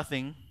accomplished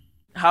nothing.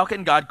 How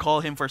can God call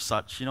him for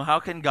such? How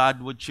can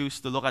God would choose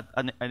to look at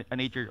an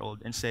 8-year-old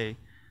and say,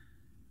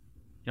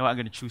 what, I'm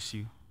going to choose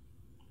you.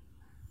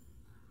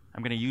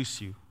 I'm going to use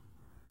you.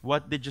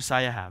 What did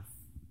Josiah have?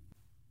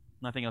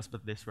 Nothing else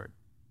but this word.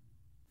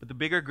 But the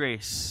bigger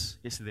grace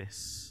is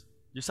this.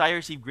 Josiah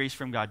received grace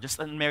from God, just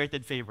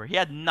unmerited favor. He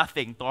had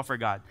nothing to offer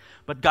God,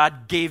 but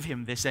God gave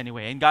him this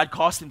anyway, and God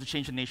caused him to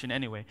change the nation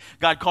anyway.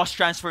 God caused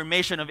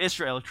transformation of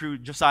Israel through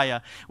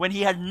Josiah when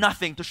he had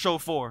nothing to show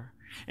for.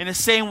 In the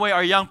same way,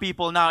 our young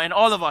people now, and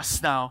all of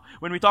us now,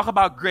 when we talk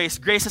about grace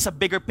is a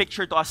bigger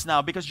picture to us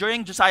now, because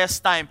during Josiah's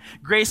time,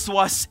 grace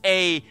was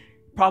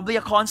probably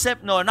a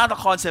concept. No, not a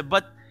concept,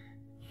 but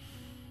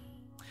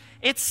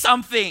it's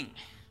something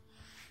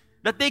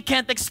that they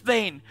can't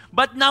explain.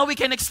 But now we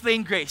can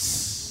explain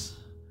grace.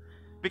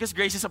 Because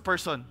grace is a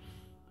person.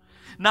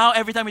 Now,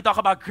 every time we talk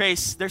about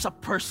grace, there's a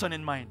person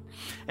in mind.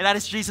 And that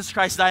is Jesus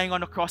Christ dying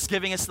on the cross,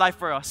 giving his life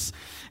for us.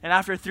 And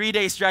after 3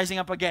 days, rising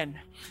up again,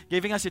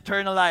 giving us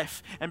eternal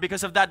life. And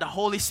because of that, the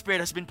Holy Spirit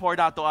has been poured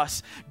out to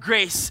us.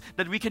 Grace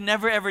that we can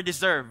never ever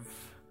deserve.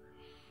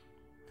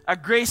 A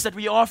grace that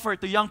we offer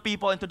to young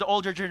people and to the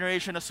older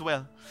generation as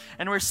well.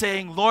 And we're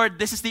saying, Lord,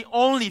 this is the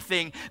only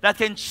thing that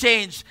can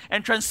change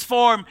and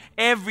transform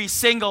every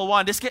single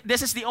one.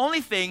 This is the only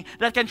thing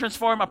that can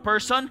transform a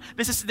person.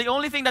 This is the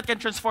only thing that can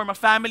transform a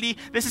family.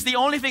 This is the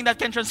only thing that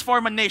can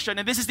transform a nation.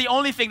 And this is the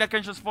only thing that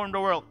can transform the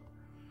world.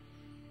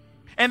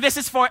 And this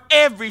is for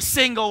every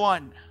single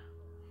one.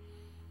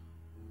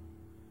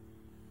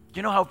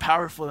 You know how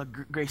powerful a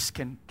grace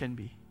can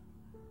be?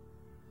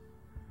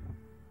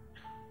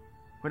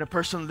 When a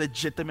person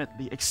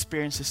legitimately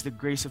experiences the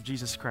grace of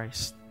Jesus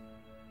Christ.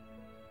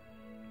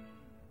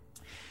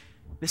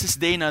 This is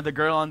Dana, the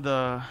girl on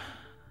the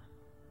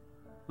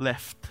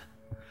left,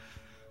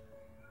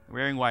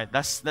 wearing white.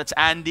 That's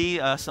Andy,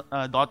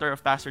 daughter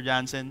of Pastor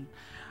Jansen.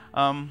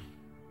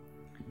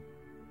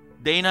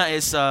 Dana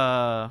is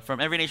from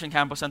Every Nation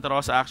Campus Santa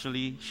Rosa,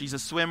 actually. She's a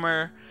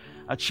swimmer,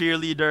 a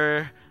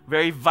cheerleader,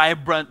 very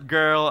vibrant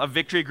girl, a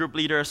victory group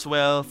leader as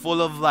well,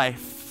 full of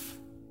life.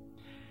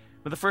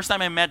 But the first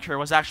time I met her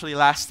was actually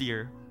last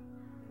year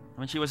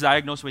when she was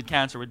diagnosed with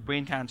cancer, with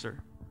brain cancer.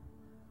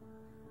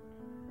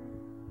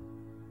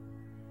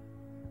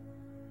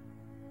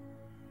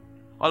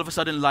 All of a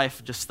sudden,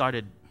 life just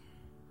started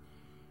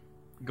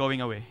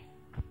going away.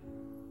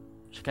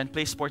 She can't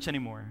play sports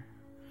anymore.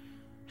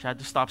 She had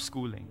to stop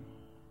schooling.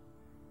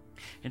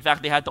 In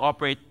fact, they had to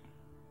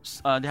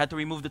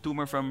remove the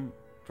tumor from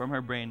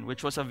her brain,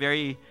 which was a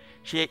very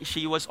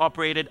She was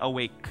operated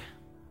awake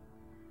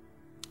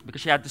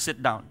because she had to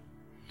sit down.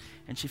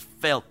 And she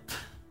felt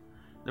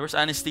there was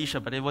anesthesia,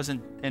 but it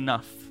wasn't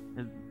enough,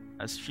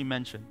 as she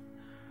mentioned.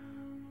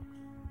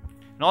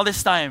 And all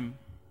this time,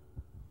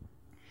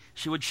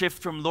 she would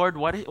shift from, Lord,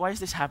 why is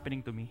this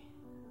happening to me?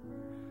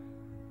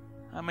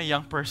 I'm a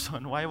young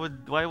person. Why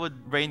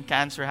would brain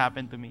cancer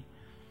happen to me?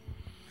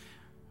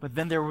 But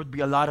then there would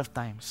be a lot of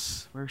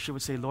times where she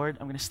would say, Lord,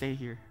 I'm going to stay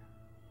here.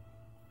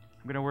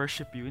 I'm going to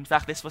worship you. In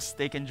fact, this was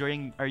taken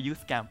during our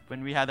youth camp,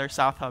 when we had our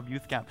South Hub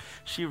youth camp.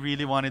 She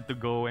really wanted to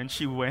go, and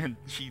she went.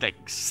 She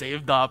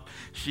saved up.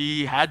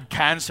 She had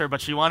cancer,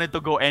 but she wanted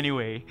to go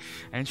anyway.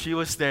 And she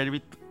was there.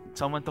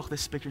 Someone took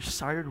this picture. She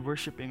started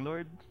worshiping.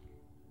 Lord,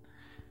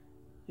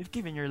 you've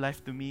given your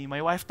life to me.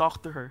 My wife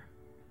talked to her.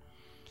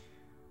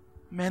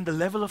 Man, the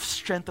level of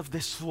strength of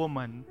this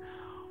woman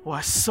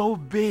was so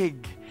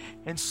big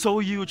and so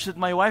huge that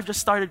my wife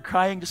just started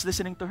crying just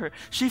listening to her.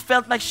 She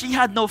felt like she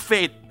had no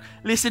faith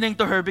listening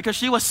to her because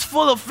she was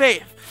full of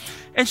faith.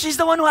 And she's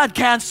the one who had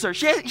cancer.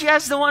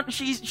 She's the one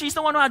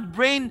who had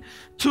brain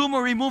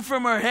tumor removed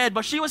from her head,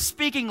 but she was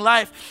speaking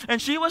life.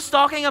 And she was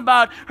talking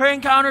about her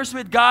encounters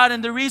with God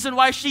and the reason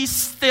why she's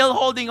still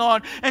holding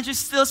on. And she's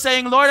still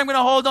saying, Lord, I'm going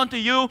to hold on to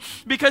you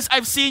because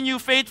I've seen you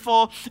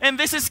faithful. And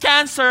this is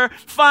cancer.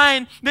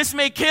 Fine. This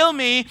may kill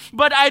me,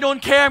 but I don't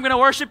care. I'm going to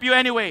worship you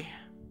anyway.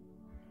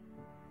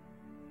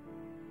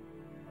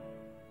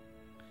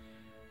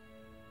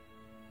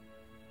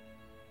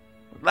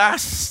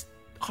 Last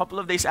couple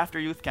of days after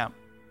youth camp,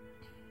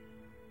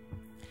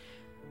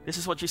 this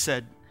is what she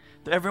said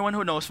to everyone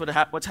who knows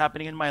what's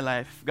happening in my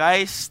life.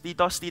 Guys,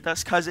 titos,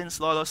 titas, cousins,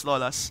 lolos,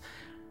 lolas,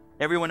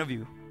 every one of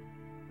you.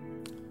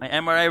 My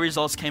MRI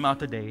results came out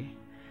today.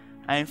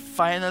 I am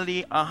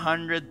finally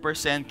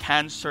 100%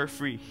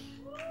 cancer-free.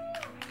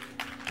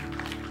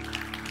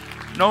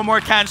 No more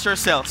cancer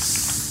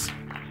cells.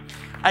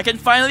 I can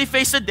finally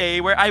face a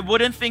day where I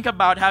wouldn't think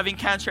about having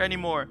cancer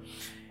anymore.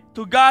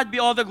 To God be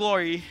all the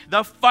glory.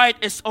 The fight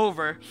is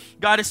over.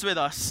 God is with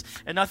us.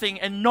 And nothing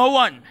and no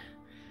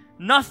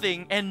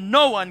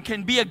one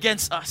can be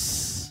against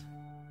us.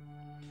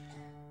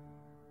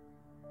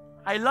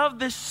 I love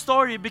this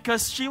story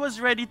because she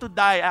was ready to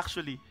die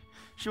actually.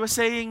 She was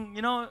saying,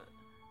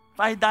 if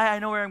I die, I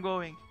know where I'm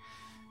going.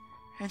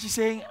 And she's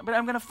saying, but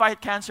I'm going to fight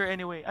cancer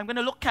anyway. I'm going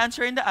to look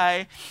cancer in the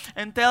eye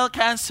and tell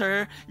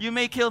cancer, you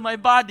may kill my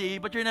body,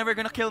 but you're never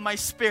going to kill my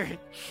spirit.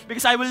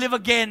 Because I will live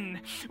again.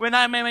 When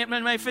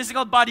my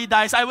physical body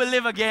dies, I will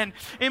live again.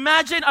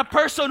 Imagine a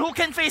person who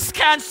can face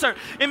cancer.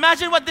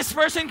 Imagine what this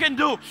person can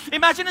do.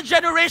 Imagine a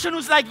generation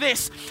who's like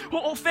this,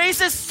 who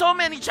faces so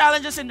many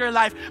challenges in their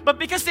life. But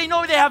because they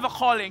know they have a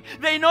calling,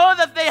 they know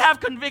that they have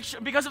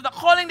conviction. Because of the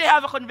calling, they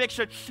have a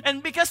conviction.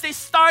 And because they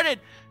started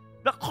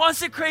the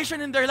consecration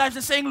in their lives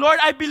and saying, Lord,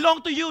 I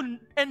belong to you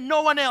and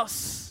no one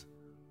else.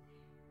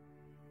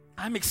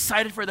 I'm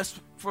excited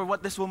for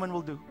what this woman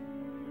will do.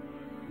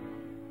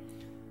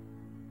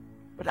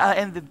 But I'll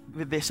end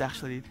with this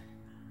actually.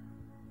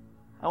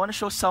 I want to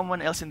show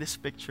someone else in this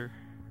picture.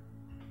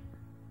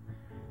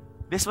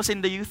 This was in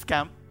the youth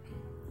camp.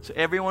 So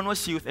everyone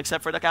was youth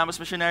except for the campus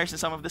missionaries and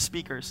some of the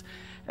speakers,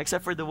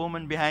 except for the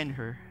woman behind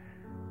her.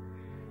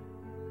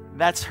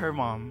 That's her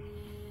mom.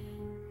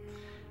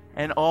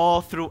 And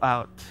all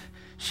throughout,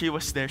 she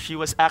was there. She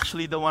was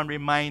actually the one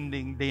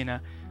reminding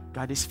Dana,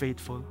 God is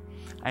faithful.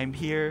 I'm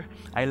here.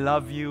 I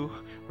love you.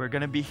 We're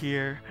going to be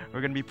here.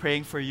 We're going to be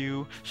praying for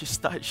you. She's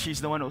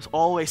the one who's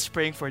always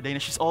praying for Dana.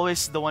 She's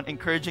always the one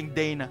encouraging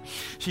Dana.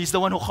 She's the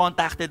one who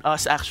contacted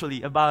us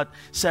actually about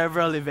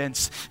several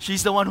events.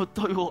 She's the one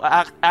who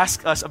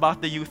asked us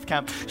about the youth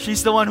camp.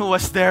 She's the one who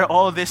was there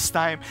all this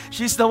time.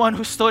 She's the one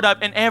who stood up,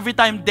 and every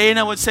time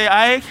Dana would say,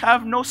 I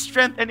have no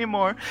strength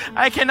anymore.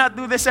 I cannot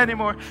do this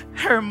anymore.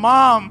 Her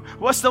mom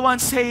was the one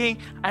saying,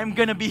 I'm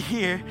going to be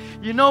here.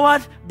 You know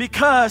what?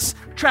 Because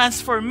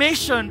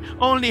transformation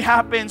only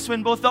happens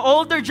when both the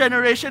older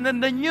generation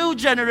and the new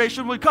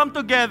generation will come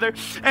together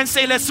and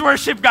say, let's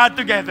worship God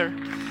together.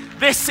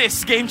 This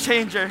is game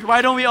changer.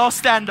 Why don't we all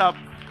stand up?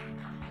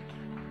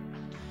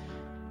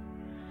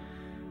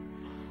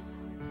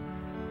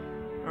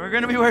 We're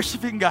going to be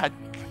worshiping God.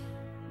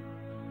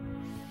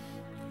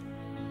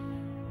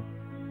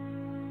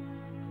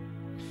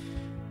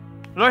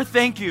 Lord,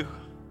 thank you.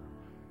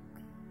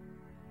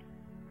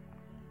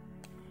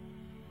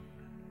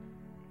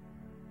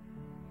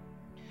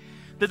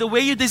 That the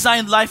way you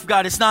designed life,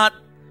 God, is not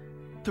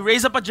to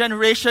raise up a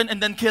generation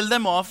and then kill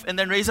them off, and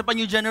then raise up a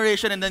new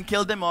generation and then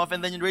kill them off,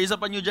 and then raise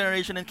up a new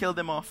generation and kill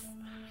them off.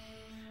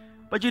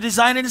 But you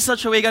designed it in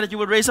such a way, God, that you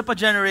would raise up a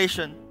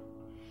generation,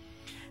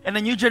 and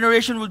a new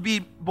generation would be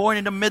born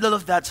in the middle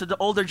of that so the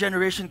older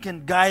generation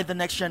can guide the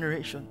next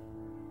generation.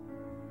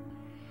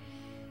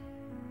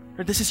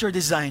 Lord, this is your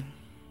design.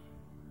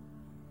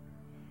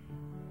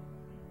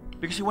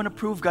 Because you want to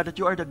prove, God, that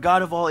you are the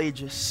God of all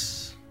ages.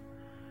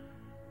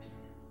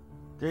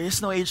 There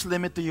is no age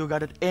limit to you,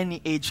 God, that any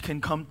age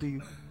can come to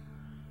you.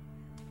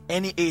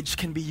 Any age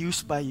can be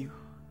used by you.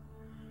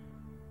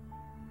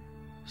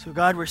 So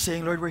God, we're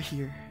saying, Lord, we're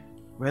here.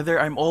 Whether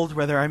I'm old,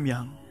 whether I'm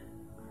young.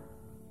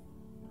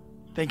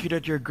 Thank you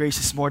that your grace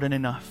is more than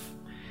enough.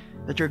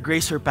 That your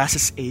grace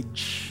surpasses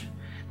age.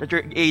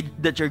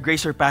 That your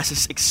grace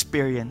surpasses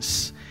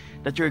experience.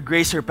 That your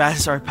grace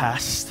surpasses our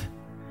past.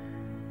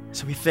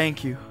 So we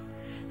thank you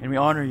and we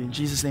honor you. In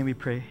Jesus' name we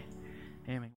pray. Amen.